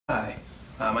Hi,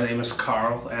 my name is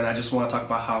Carl, and I just want to talk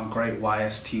about how great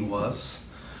YST was.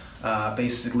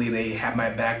 Basically, they had my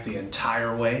back the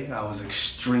entire way. I was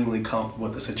extremely comfortable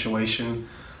with the situation.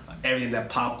 Everything that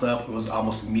popped up, it was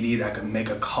almost immediate. I could make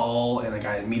a call, and I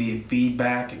got immediate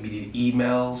feedback, immediate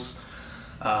emails.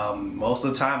 Most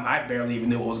of the time, I barely even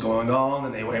knew what was going on,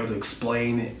 and they were able to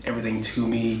explain everything to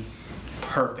me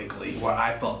perfectly, where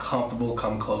I felt comfortable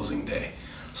come closing day.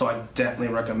 So I definitely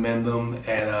recommend them,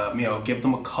 and give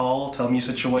them a call, tell them your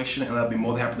situation, and I'll be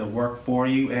more than happy to work for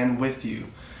you and with you.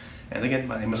 And again,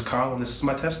 my name is Carl, and this is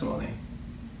my testimony.